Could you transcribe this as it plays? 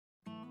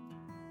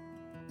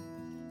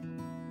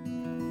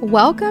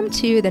Welcome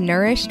to the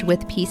Nourished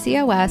with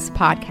PCOS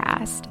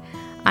podcast.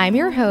 I'm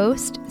your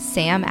host,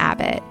 Sam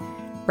Abbott,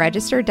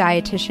 registered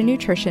dietitian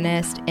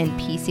nutritionist and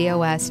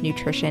PCOS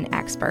nutrition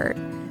expert.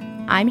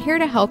 I'm here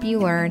to help you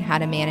learn how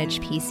to manage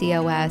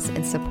PCOS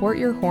and support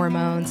your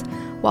hormones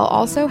while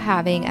also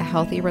having a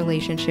healthy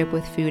relationship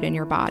with food in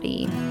your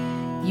body.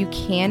 You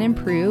can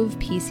improve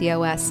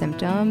PCOS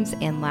symptoms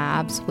and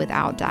labs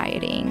without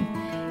dieting.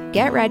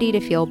 Get ready to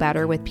feel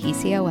better with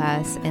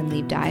PCOS and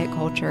leave diet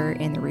culture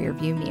in the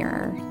rearview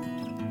mirror.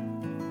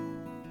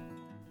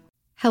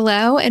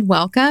 Hello and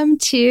welcome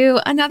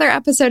to another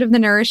episode of the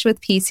Nourished with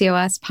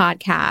PCOS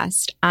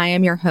podcast. I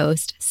am your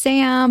host,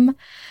 Sam.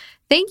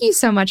 Thank you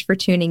so much for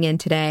tuning in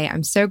today.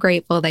 I'm so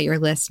grateful that you're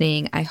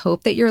listening. I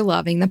hope that you're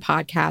loving the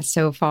podcast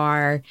so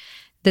far.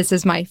 This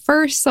is my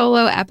first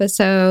solo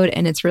episode,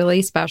 and it's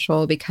really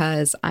special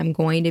because I'm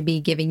going to be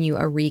giving you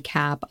a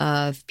recap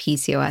of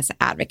PCOS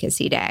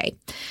Advocacy Day.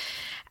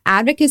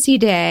 Advocacy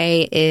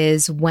Day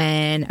is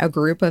when a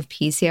group of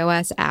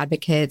PCOS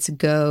advocates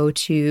go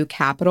to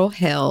Capitol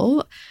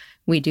Hill.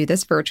 We do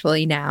this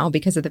virtually now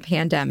because of the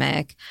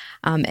pandemic,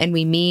 and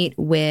we meet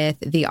with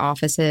the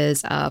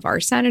offices of our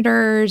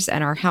senators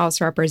and our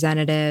House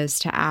representatives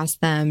to ask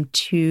them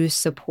to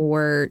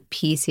support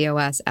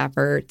PCOS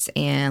efforts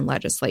and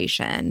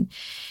legislation.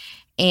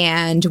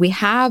 And we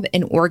have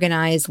an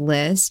organized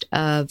list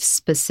of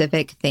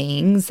specific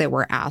things that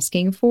we're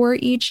asking for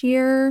each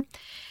year.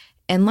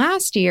 And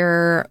last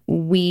year,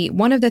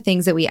 one of the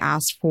things that we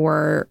asked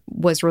for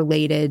was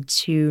related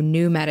to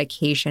new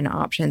medication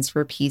options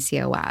for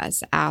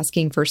PCOS,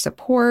 asking for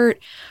support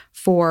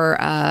for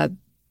a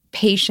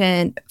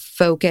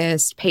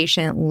patient-focused,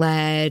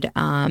 patient-led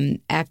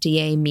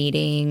FDA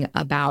meeting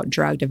about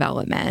drug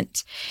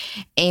development.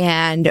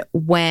 And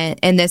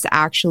this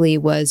actually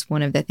was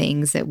one of the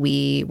things that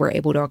we were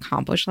able to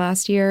accomplish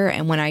last year.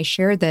 And when I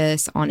shared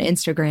this on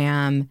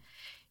Instagram,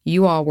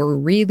 you all were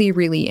really,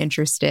 really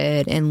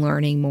interested in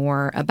learning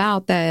more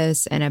about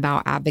this and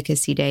about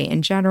Advocacy Day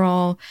in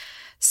general.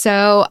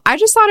 So I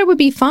just thought it would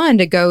be fun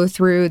to go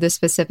through the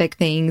specific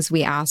things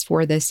we asked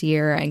for this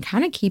year and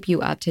kind of keep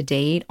you up to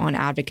date on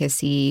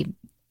advocacy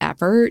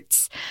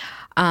efforts.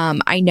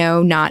 I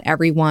know not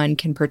everyone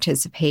can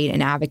participate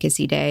in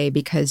Advocacy Day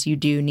because you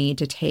do need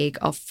to take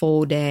a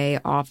full day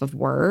off of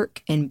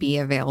work and be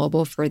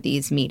available for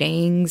these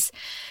meetings.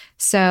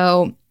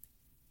 So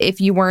if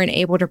you weren't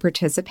able to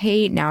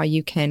participate, now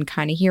you can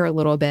kind of hear a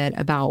little bit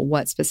about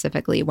what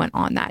specifically went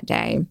on that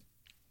day.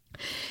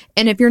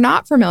 And if you're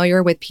not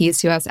familiar with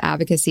PCOS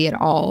advocacy at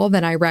all,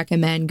 then I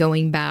recommend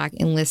going back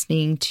and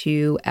listening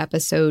to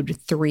episode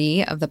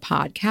 3 of the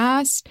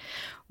podcast,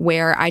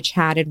 where I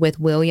chatted with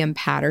William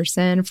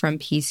Patterson from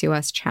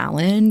PCOS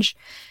Challenge.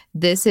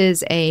 This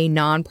is a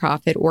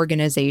nonprofit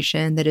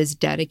organization that is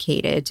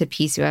dedicated to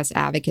PCOS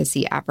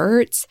advocacy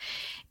efforts.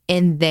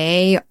 And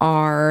they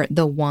are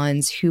the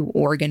ones who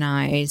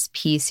organize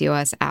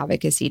PCOS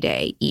Advocacy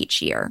Day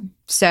each year.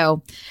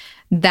 So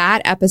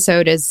that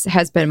episode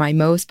has been my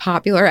most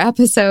popular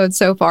episode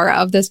so far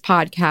of this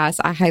podcast.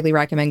 I highly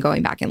recommend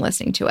going back and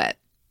listening to it.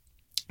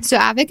 So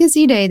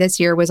Advocacy Day this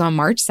year was on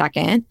March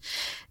 2nd.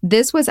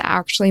 This was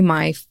actually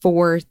my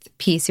 4th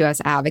PCOS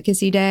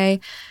Advocacy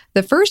Day.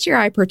 The first year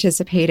I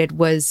participated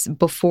was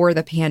before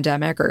the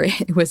pandemic, or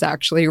it was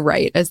actually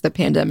right as the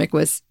pandemic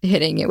was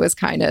hitting. It was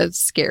kind of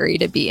scary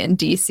to be in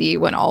DC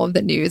when all of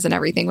the news and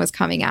everything was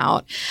coming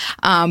out.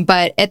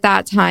 But at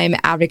that time,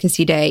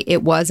 Advocacy Day,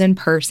 it was in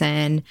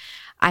person.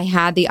 I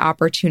had the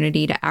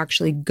opportunity to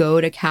actually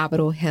go to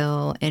Capitol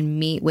Hill and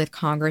meet with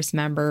Congress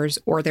members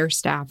or their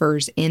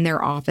staffers in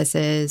their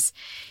offices.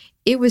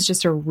 It was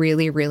just a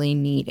really, really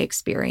neat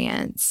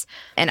experience.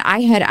 And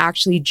I had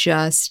actually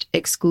just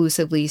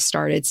exclusively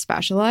started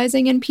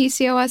specializing in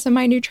PCOS in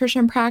my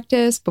nutrition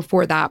practice.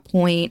 Before that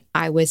point,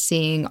 I was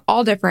seeing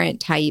all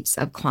different types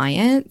of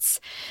clients.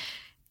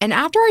 And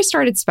after I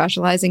started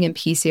specializing in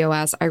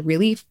PCOS, I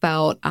really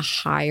felt a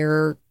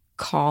higher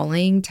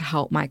calling to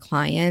help my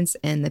clients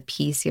in the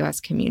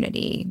PCOS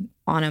community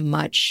on a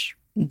much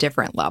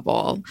different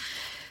level.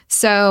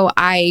 So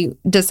I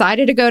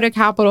decided to go to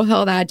Capitol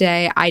Hill that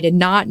day. I did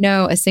not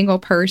know a single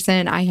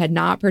person. I had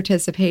not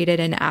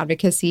participated in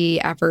advocacy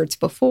efforts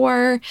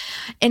before.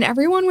 And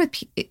everyone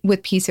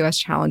with PCOS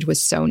Challenge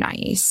was so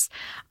nice.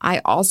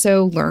 I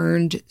also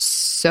learned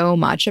so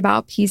much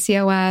about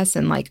PCOS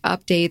and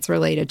updates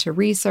related to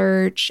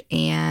research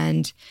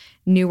and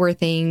newer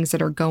things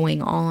that are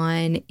going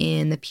on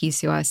in the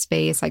PCOS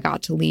space. I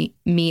got to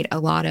meet a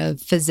lot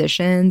of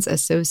physicians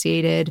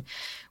associated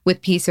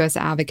with PCOS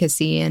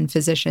advocacy and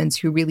physicians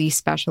who really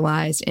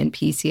specialized in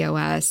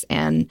PCOS.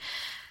 And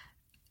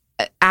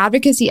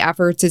advocacy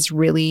efforts is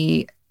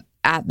really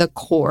at the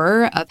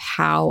core of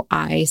how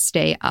I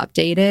stay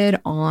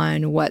updated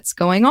on what's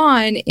going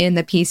on in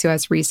the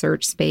PCOS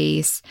research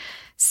space,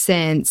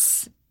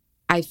 since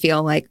I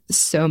feel like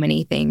so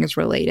many things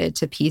related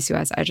to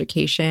PCOS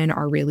education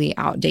are really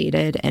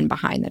outdated and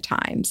behind the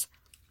times.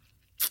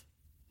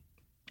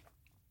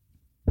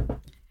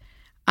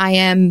 I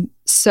am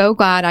so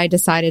glad I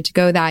decided to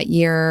go that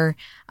year.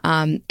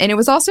 And it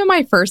was also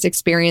my first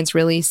experience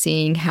really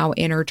seeing how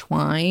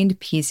intertwined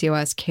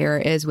PCOS care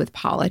is with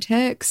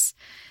politics.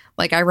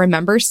 Like, I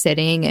remember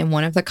sitting in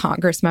one of the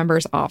Congress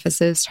members'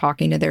 offices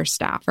talking to their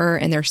staffer,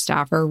 and their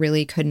staffer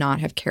really could not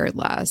have cared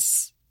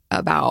less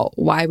about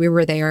why we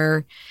were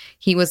there.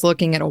 He was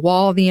looking at a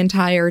wall the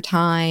entire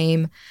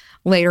time.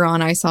 Later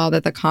on, I saw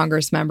that the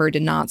Congress member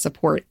did not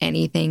support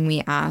anything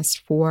we asked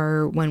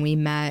for when we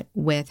met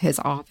with his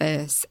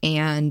office.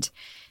 And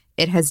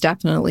it has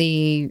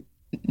definitely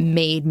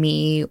made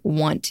me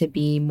want to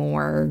be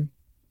more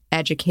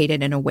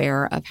educated and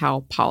aware of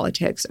how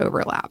politics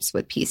overlaps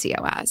with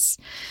PCOS.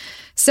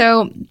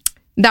 So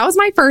that was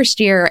my first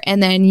year.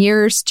 And then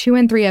years 2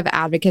 and 3 of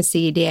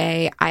Advocacy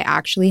Day, I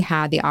actually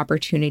had the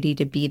opportunity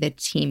to be the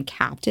team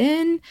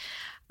captain.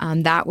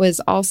 That was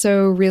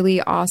also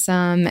really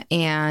awesome.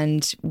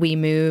 And we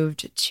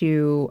moved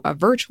to a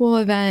virtual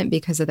event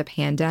because of the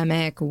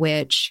pandemic,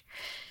 which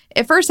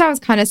at first I was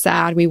kind of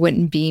sad we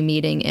wouldn't be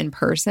meeting in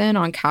person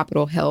on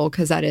Capitol Hill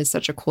because that is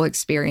such a cool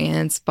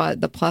experience. But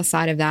the plus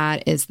side of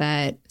that is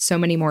that so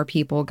many more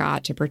people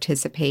got to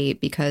participate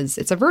because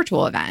it's a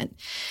virtual event.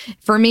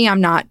 For me,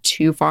 I'm not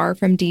too far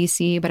from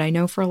DC, but I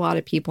know for a lot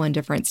of people in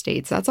different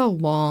states, that's a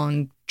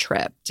long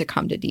trip to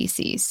come to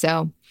DC.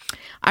 So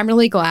I'm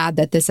really glad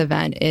that this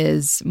event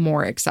is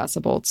more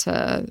accessible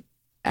to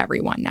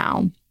everyone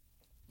now.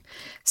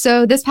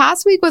 So this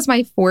past week was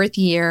my 4th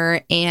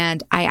year,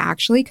 and I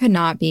actually could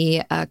not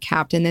be a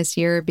captain this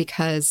year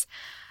because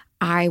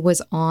I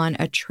was on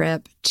a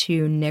trip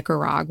to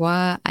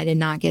Nicaragua. I did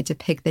not get to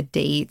pick the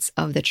dates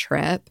of the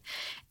trip,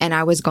 and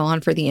I was gone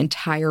for the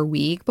entire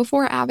week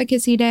before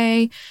Advocacy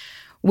Day,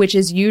 which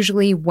is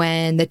usually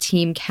when the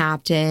team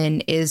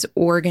captain is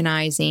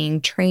organizing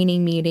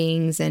training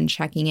meetings and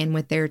checking in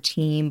with their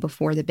team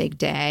before the big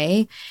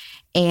day.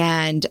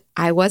 And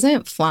I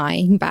wasn't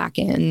flying back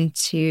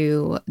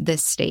into the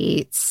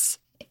States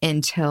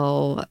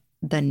until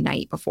the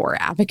night before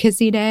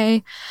Advocacy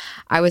Day.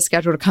 I was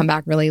scheduled to come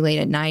back really late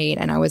at night,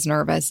 and I was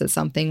nervous that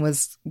something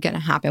was going to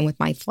happen with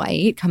my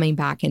flight coming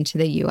back into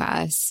the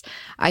US.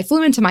 I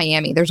flew into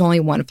Miami. There's only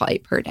one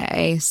flight per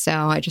day, so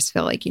I just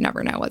feel like you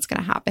never know what's going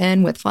to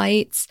happen with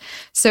flights.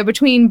 So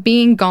between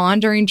being gone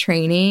during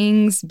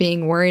trainings,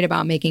 being worried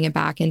about making it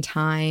back in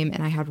time,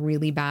 and I had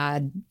really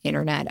bad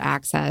internet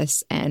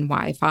access and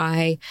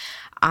Wi-Fi,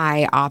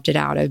 I opted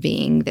out of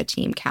being the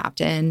team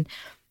captain.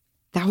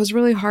 That was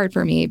really hard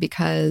for me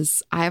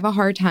because I have a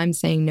hard time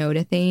saying no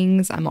to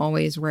things. I'm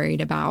always worried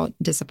about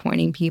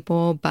disappointing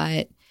people,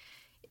 but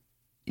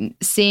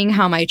seeing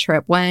how my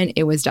trip went,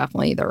 it was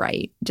definitely the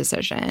right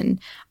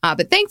decision.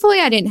 But thankfully,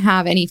 I didn't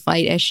have any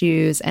flight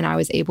issues, and I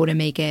was able to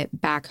make it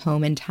back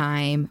home in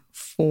time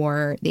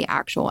for the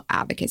actual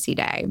Advocacy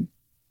Day.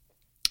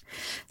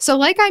 So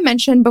like I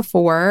mentioned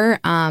before,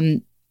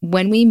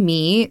 when we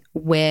meet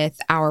with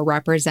our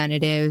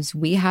representatives,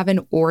 we have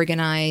an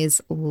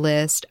organized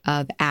list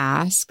of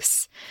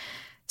asks.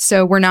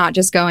 So we're not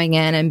just going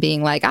in and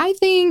being like, I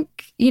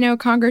think,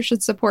 Congress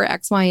should support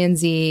X, Y, and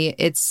Z.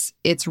 It's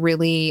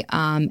really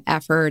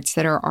efforts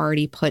that are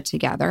already put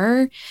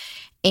together.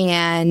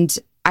 And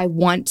I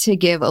want to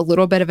give a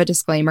little bit of a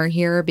disclaimer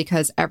here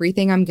because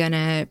everything I'm going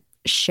to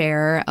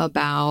share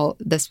about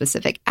the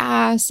specific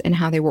asks and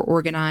how they were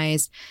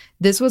organized,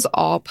 this was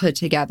all put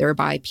together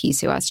by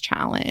PCOS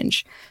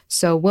Challenge.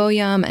 So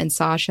William and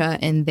Sasha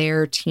and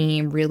their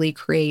team really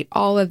create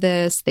all of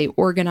this. They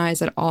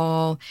organize it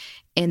all.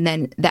 And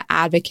then the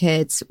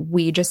advocates,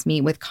 we just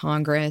meet with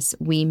Congress,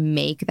 we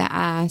make the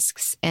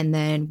asks, and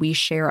then we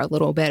share a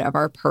little bit of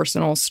our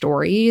personal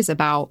stories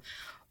about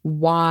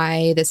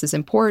why this is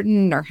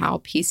important or how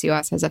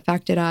PCOS has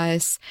affected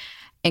us,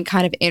 and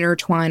kind of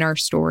intertwine our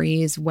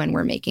stories when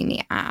we're making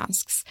the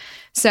asks.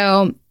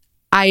 So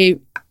I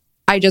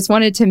just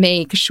wanted to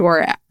make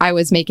sure I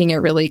was making it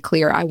really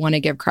clear. I want to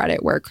give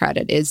credit where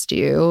credit is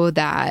due,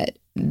 that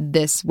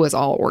this was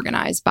all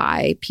organized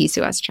by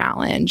PCOS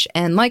Challenge.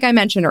 And like I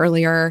mentioned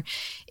earlier,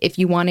 if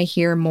you want to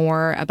hear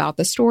more about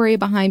the story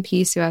behind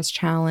PCOS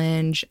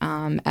Challenge,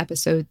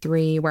 episode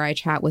 3, where I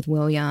chat with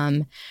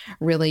William,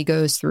 really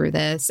goes through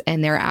this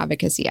and their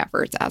advocacy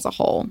efforts as a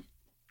whole.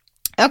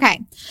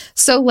 Okay,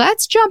 so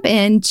let's jump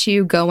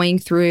into going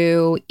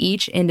through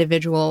each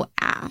individual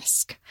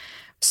ask.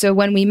 So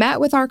when we met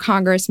with our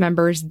Congress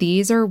members,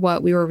 these are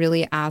what we were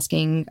really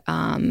asking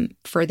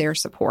for their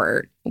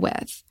support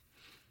with.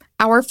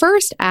 Our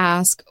first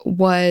ask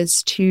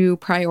was to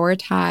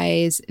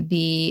prioritize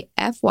the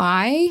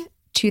FY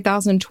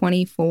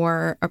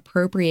 2024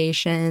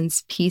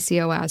 Appropriations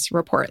PCOS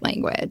report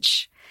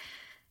language.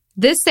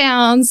 This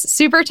sounds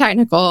super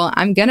technical.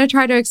 I'm going to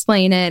try to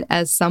explain it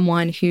as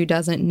someone who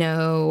doesn't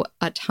know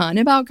a ton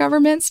about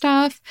government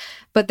stuff,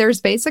 but there's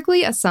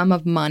basically a sum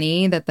of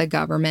money that the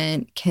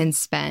government can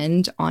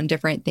spend on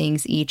different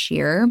things each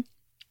year.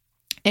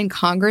 And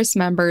Congress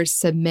members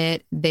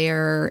submit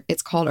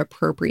it's called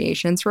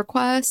appropriations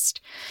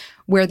request,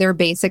 where they're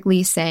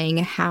basically saying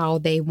how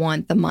they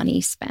want the money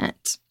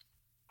spent.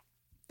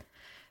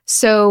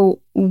 So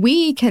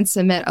we can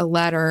submit a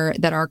letter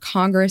that our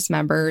Congress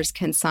members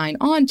can sign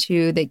on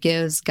to that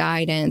gives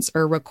guidance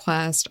or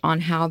request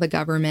on how the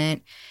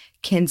government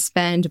can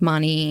spend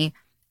money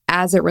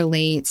as it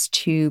relates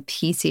to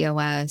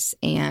PCOS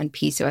and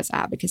PCOS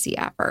advocacy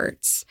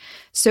efforts.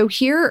 So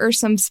here are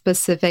some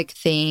specific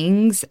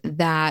things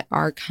that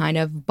are kind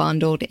of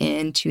bundled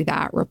into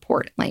that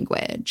report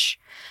language.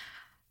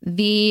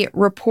 The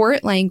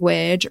report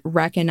language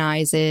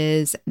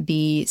recognizes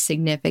the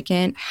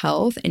significant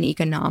health and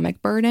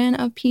economic burden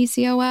of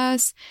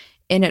PCOS,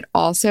 and it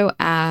also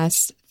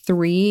asks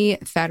 3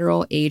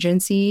 federal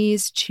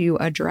agencies to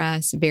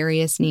address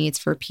various needs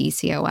for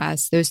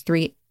PCOS. Those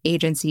 3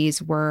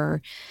 agencies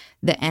were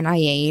the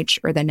NIH,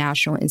 or the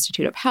National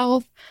Institute of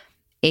Health,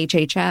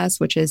 HHS,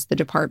 which is the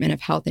Department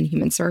of Health and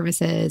Human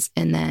Services,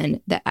 and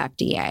then the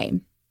FDA.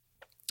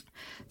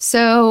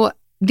 So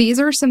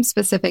these are some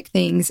specific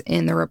things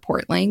in the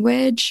report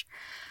language.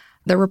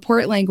 The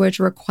report language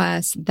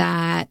requests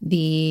that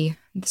there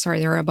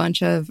are a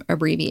bunch of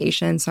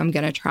abbreviations, so I'm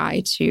going to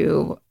try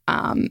to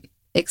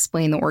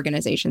explain the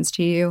organizations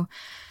to you.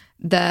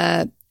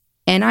 The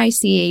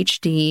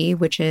NICHD,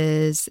 which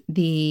is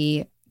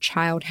the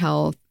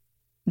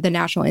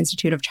National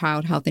Institute of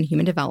Child Health and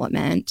Human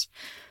Development,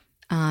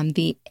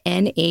 the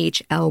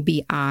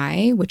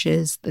NHLBI, which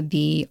is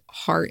the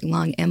Heart,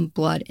 Lung, and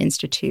Blood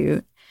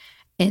Institute,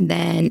 and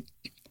then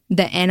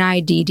the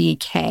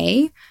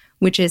NIDDK,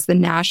 which is the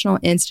National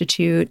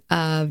Institute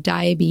of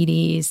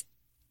Diabetes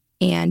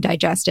and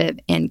Digestive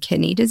and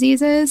Kidney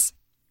Diseases.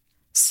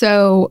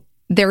 So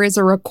there is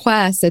a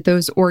request that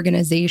those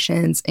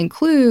organizations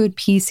include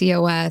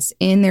PCOS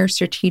in their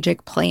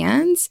strategic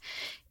plans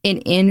and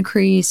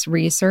increase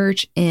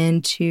research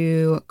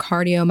into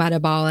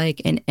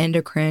cardiometabolic and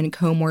endocrine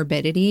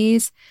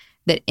comorbidities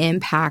that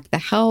impact the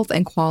health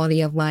and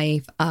quality of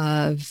life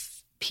of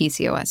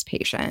PCOS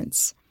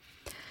patients.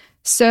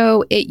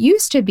 So it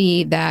used to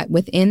be that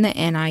within the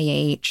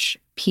NIH,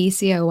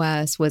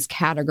 PCOS was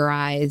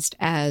categorized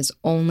as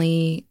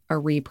only a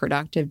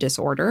reproductive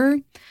disorder.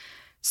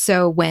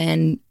 So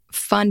when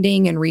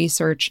funding and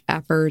research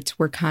efforts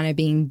were kind of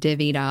being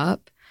divvied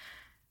up,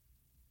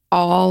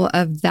 all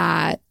of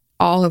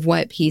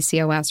what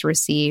PCOS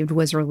received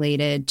was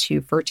related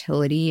to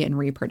fertility and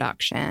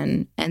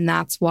reproduction. And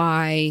that's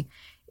why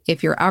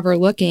if you're ever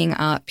looking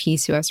at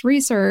PCOS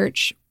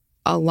research,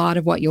 a lot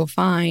of what you'll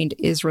find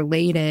is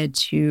related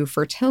to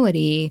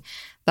fertility.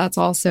 That's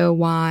also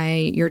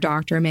why your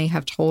doctor may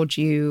have told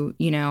you,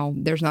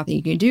 there's nothing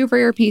you can do for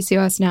your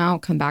PCOS now.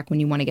 Come back when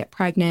you want to get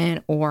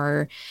pregnant.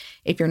 Or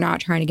if you're not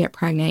trying to get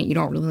pregnant, you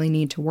don't really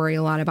need to worry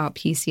a lot about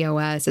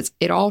PCOS.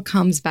 It all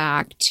comes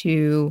back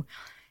to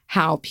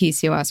how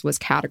PCOS was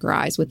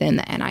categorized within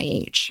the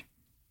NIH.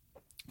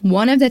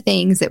 One of the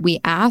things that we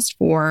asked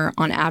for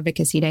on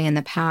Advocacy Day in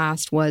the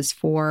past was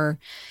for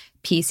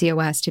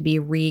PCOS to be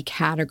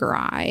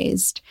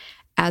recategorized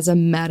as a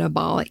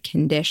metabolic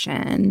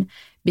condition,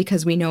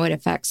 because we know it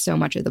affects so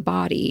much of the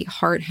body: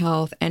 heart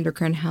health,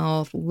 endocrine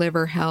health,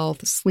 liver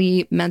health,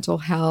 sleep, mental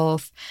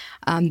health.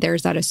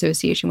 There's that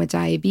association with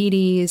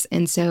diabetes.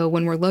 And so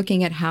when we're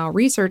looking at how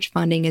research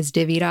funding is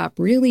divvied up,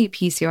 really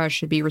PCOS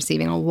should be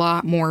receiving a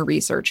lot more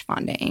research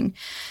funding.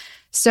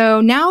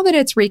 So now that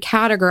it's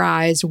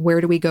recategorized,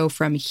 where do we go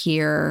from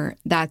here?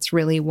 That's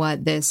really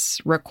what this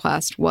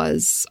request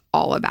was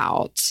all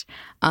about,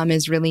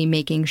 is really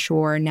making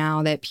sure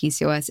now that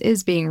PCOS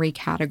is being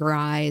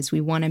recategorized,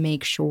 we want to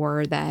make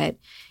sure that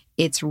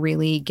it's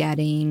really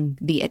getting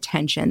the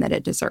attention that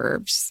it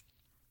deserves.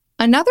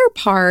 Another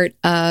part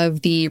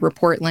of the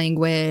report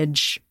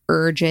language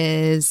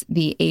urges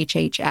the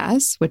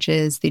HHS, which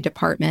is the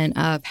Department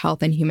of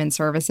Health and Human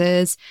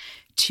Services,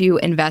 to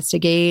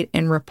investigate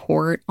and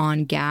report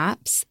on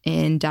gaps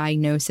in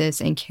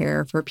diagnosis and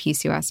care for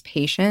PCOS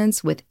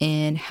patients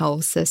within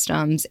health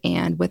systems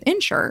and with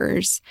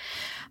insurers.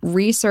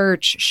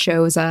 Research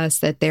shows us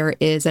that there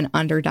is an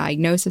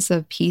underdiagnosis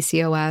of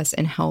PCOS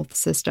in health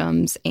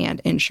systems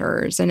and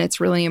insurers, and it's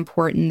really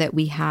important that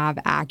we have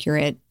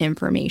accurate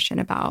information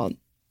about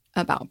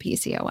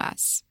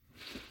PCOS.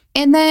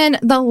 And then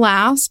the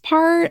last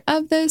part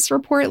of this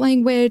report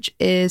language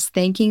is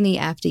thanking the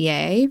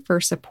FDA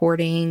for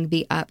supporting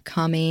the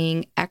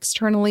upcoming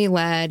externally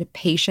led,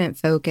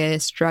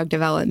 patient-focused drug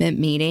development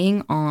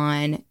meeting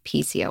on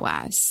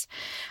PCOS.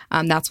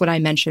 That's what I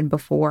mentioned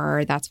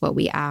before. That's what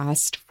we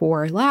asked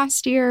for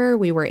last year.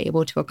 We were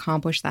able to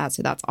accomplish that,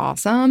 so that's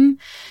awesome.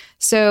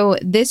 So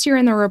this year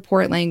in the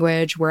report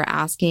language, we're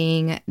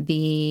asking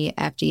the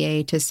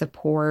FDA to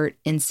support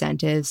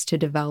incentives to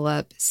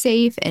develop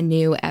safe and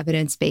new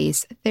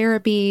evidence-based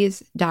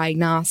therapies,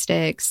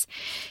 diagnostics,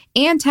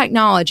 and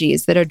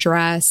technologies that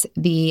address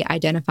the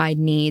identified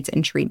needs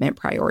and treatment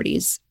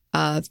priorities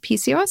of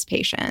PCOS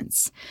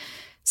patients.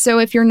 So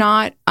if you're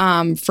not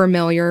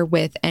familiar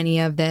with any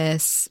of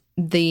this,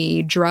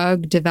 the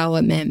drug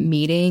development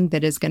meeting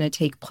that is going to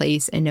take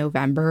place in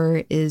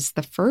November is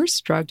the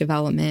first drug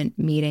development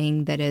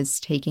meeting that is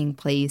taking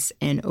place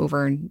in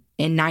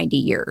 90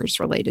 years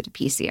related to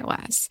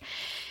PCOS.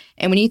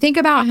 And when you think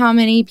about how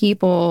many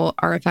people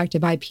are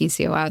affected by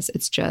PCOS,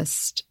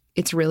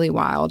 it's really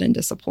wild and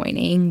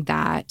disappointing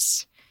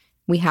that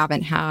we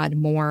haven't had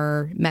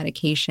more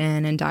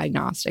medication and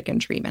diagnostic and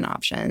treatment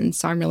options.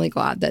 So I'm really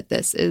glad that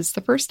this is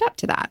the first step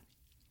to that.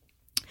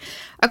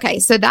 Okay,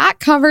 so that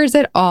covers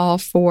it all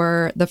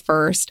for the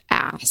first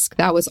ask.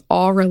 That was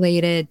all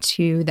related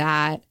to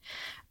that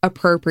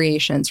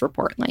appropriations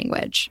report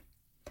language.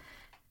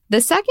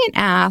 The second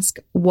ask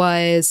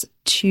was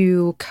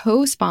to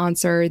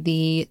co-sponsor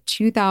the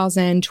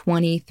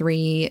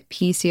 2023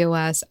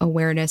 PCOS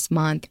Awareness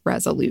Month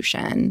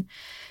resolution.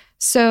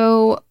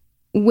 So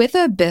with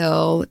a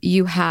bill,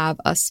 you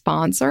have a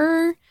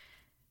sponsor.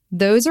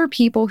 Those are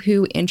people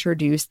who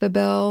introduce the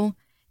bill.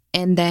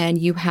 And then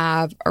you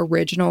have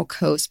original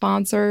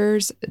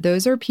co-sponsors.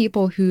 Those are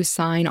people who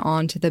sign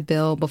on to the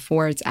bill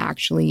before it's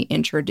actually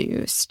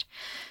introduced.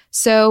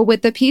 So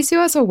with the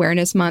PCOS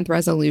Awareness Month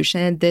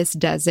resolution, this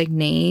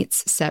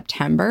designates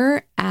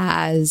September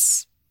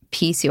as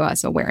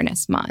PCOS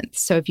Awareness Month.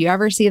 So if you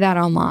ever see that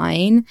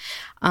online,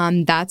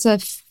 that's a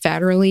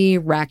federally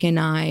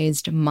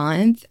recognized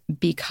month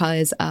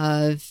because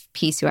of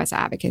PCOS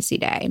Advocacy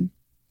Day.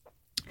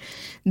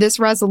 This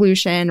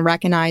resolution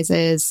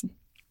recognizes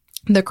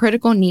the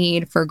critical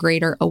need for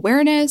greater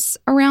awareness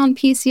around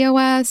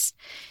PCOS,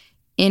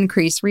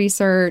 increased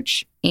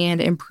research, and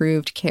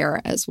improved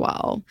care as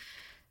well.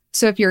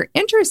 So if you're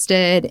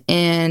interested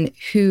in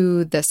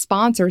who the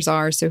sponsors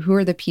are, so who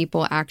are the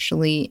people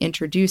actually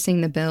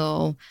introducing the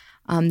bill,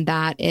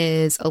 that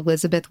is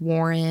Elizabeth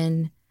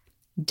Warren,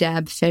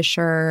 Deb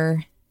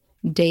Fisher,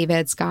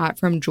 David Scott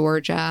from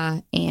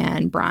Georgia,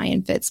 and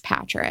Brian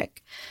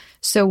Fitzpatrick.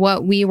 So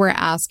what we were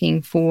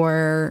asking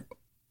for,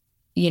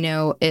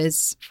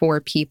 is for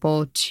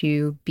people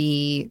to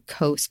be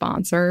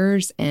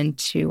co-sponsors and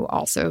to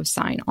also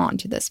sign on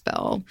to this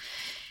bill.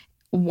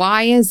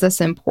 Why is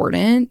this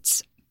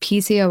important?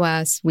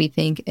 PCOS, we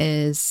think,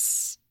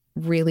 is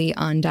really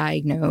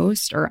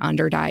undiagnosed or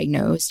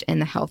underdiagnosed in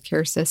the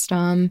healthcare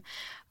system.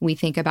 We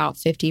think about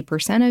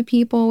 50% of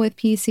people with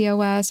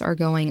PCOS are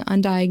going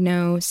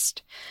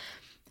undiagnosed.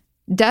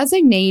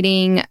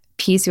 Designating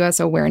PCOS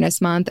Awareness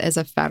Month as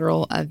a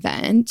federal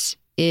event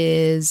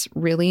is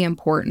really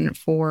important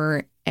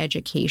for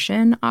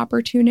education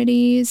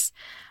opportunities,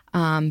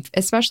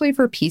 especially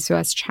for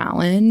PCOS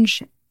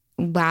Challenge.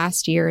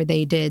 Last year,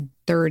 they did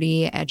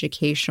 30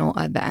 educational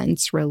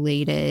events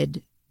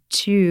related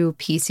to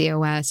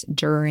PCOS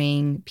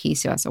during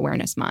PCOS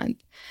Awareness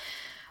Month.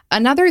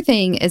 Another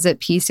thing is that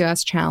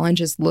PCOS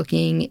Challenge is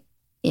looking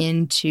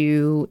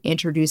into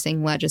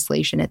introducing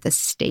legislation at the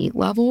state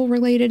level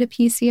related to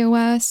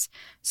PCOS.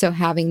 So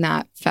having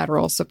that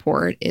federal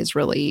support is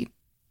really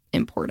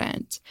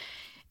important.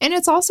 And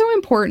it's also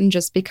important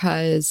just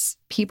because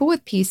people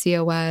with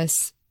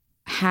PCOS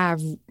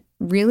have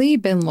really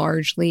been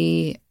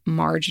largely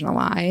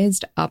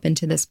marginalized up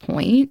until this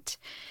point.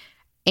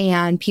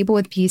 And people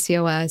with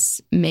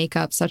PCOS make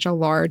up such a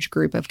large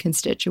group of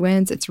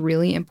constituents. It's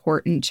really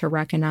important to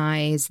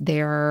recognize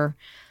their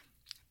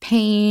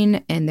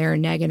pain and their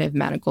negative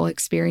medical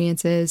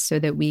experiences so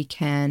that we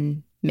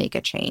can make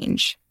a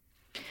change.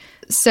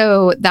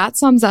 So that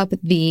sums up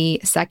the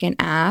second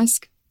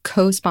ask: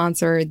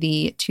 co-sponsor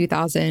the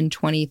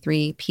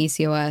 2023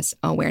 PCOS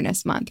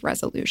Awareness Month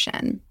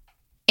resolution.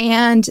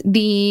 And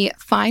the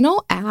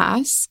final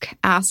ask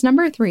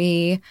number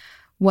 3,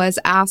 was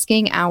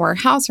asking our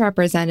House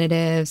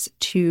representatives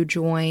to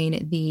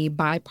join the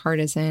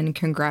bipartisan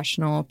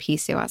Congressional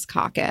PCOS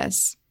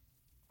caucus.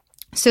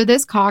 So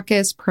this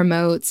caucus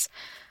promotes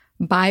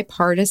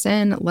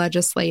bipartisan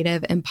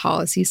legislative and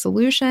policy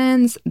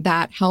solutions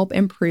that help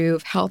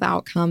improve health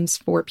outcomes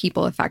for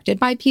people affected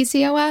by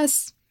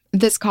PCOS.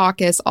 This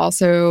caucus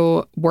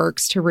also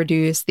works to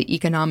reduce the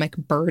economic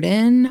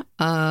burden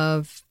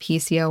of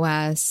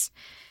PCOS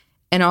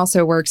and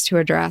also works to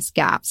address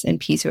gaps in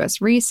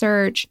PCOS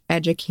research,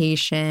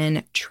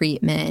 education,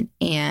 treatment,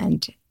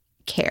 and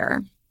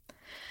care.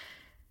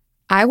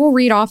 I will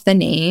read off the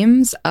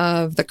names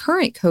of the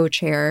current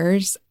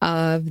co-chairs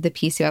of the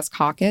PCOS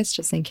caucus,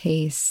 just in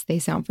case they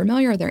sound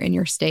familiar, they're in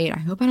your state. I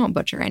hope I don't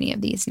butcher any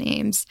of these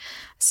names.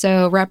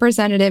 So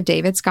Representative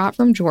David Scott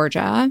from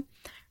Georgia,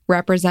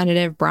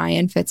 Representative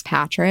Brian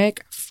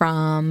Fitzpatrick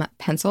from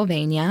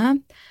Pennsylvania,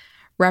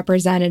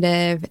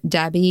 Representative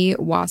Debbie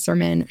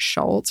Wasserman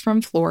Schultz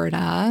from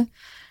Florida,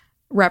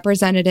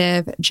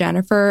 Representative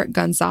Jennifer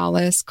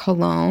Gonzalez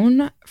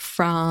Colon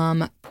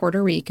from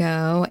Puerto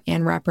Rico,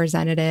 and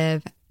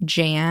Representative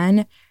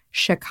Jan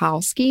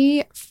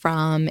Schakowsky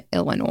from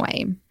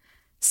Illinois.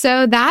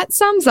 So that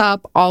sums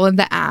up all of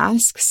the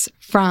asks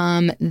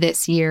from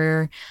this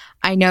year.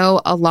 I know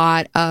a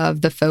lot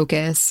of the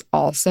focus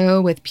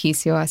also with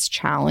PCOS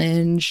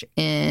Challenge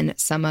in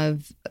some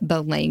of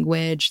the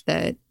language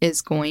that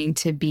is going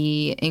to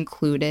be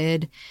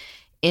included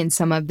in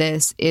some of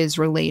this is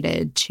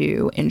related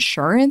to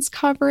insurance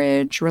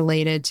coverage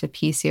related to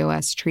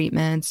PCOS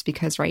treatments,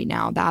 because right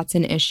now that's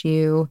an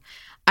issue.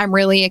 I'm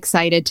really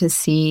excited to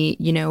see,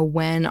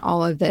 when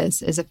all of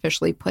this is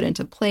officially put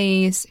into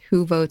place,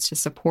 who votes to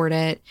support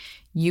it.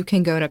 you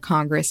can go to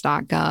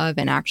congress.gov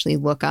and actually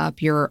look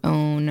up your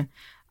own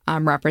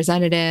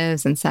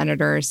representatives and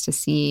senators to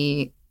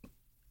see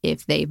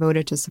if they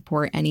voted to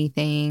support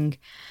anything.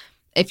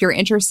 If you're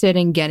interested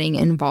in getting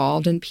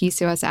involved in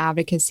PCOS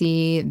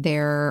advocacy,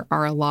 there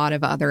are a lot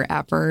of other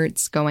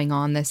efforts going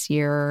on this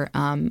year.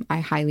 I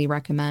highly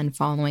recommend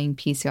following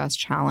PCOS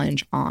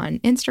Challenge on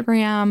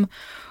Instagram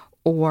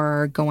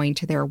or going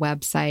to their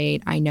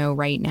website. I know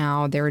right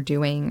now they're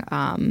doing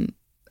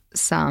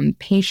some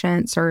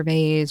patient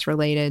surveys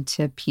related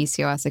to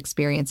PCOS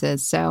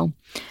experiences. So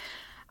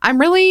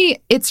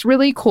it's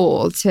really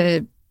cool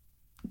to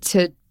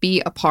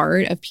be a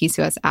part of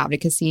PCOS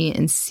advocacy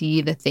and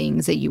see the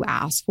things that you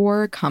ask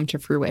for come to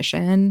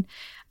fruition.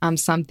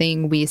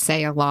 Something we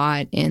say a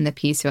lot in the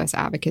PCOS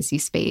advocacy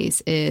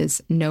space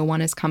is no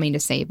one is coming to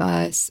save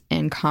us,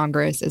 and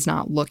Congress is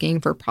not looking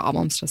for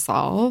problems to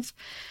solve.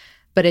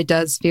 But it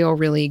does feel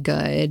really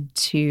good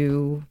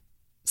to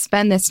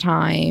spend this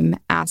time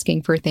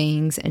asking for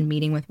things and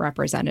meeting with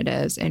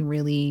representatives and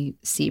really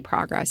see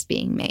progress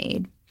being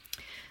made.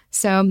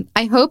 So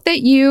I hope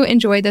that you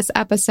enjoyed this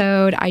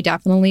episode. I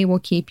definitely will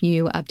keep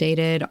you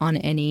updated on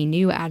any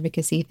new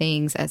advocacy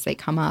things as they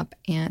come up,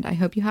 and I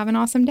hope you have an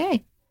awesome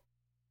day.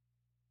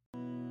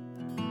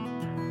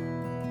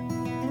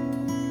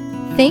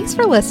 Thanks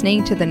for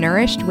listening to the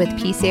Nourished with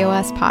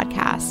PCOS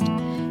podcast.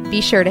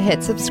 Be sure to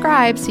hit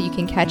subscribe so you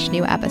can catch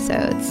new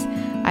episodes.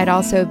 I'd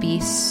also be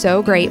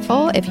so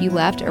grateful if you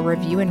left a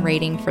review and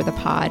rating for the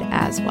pod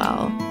as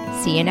well.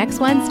 See you next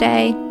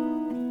Wednesday.